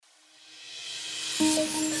I've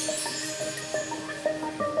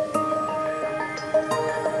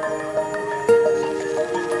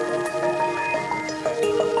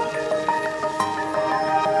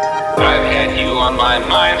had you on my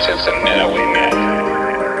mind since the minute we met.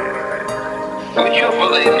 Would you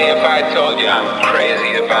believe me if I told you I'm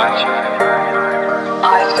crazy about you?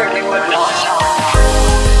 I certainly would not.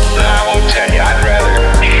 I won't tell you. I'd rather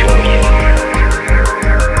show you.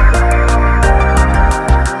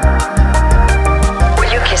 Will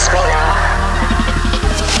you kiss me now?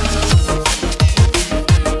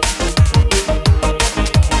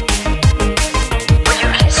 Will you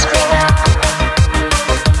kiss me now?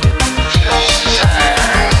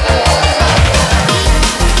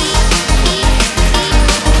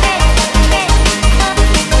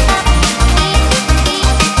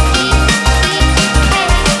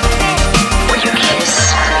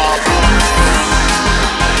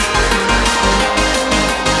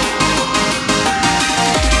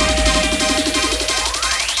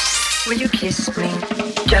 Will you kiss me?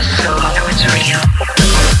 Just so I know it's real.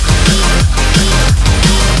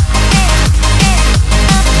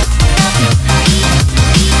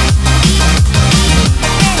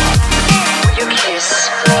 Will you kiss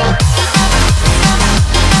me?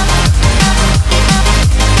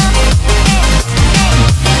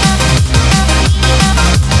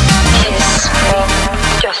 Kiss me,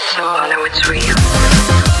 just so I know it's real.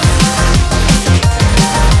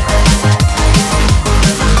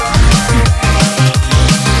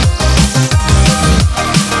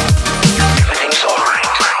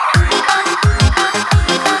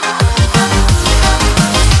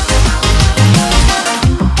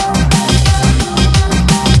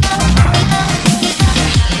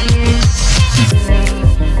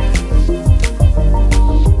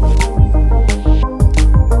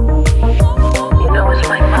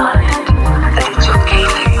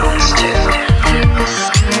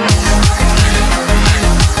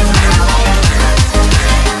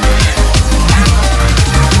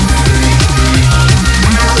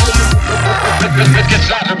 Let's get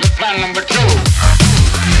started with plan number 2.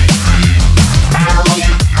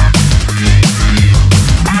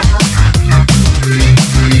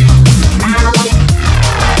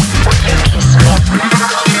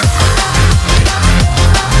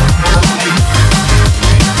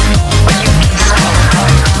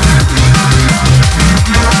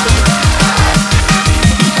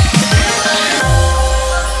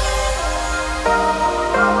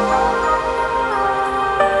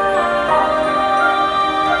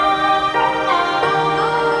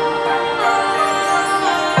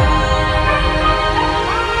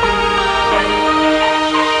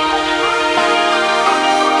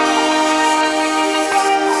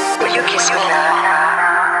 Will you kiss me now?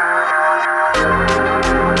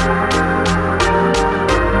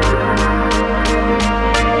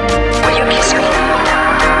 Will you kiss me now?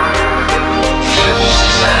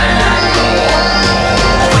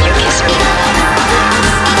 Will you kiss me now?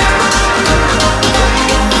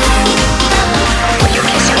 Will you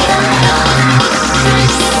kiss me now?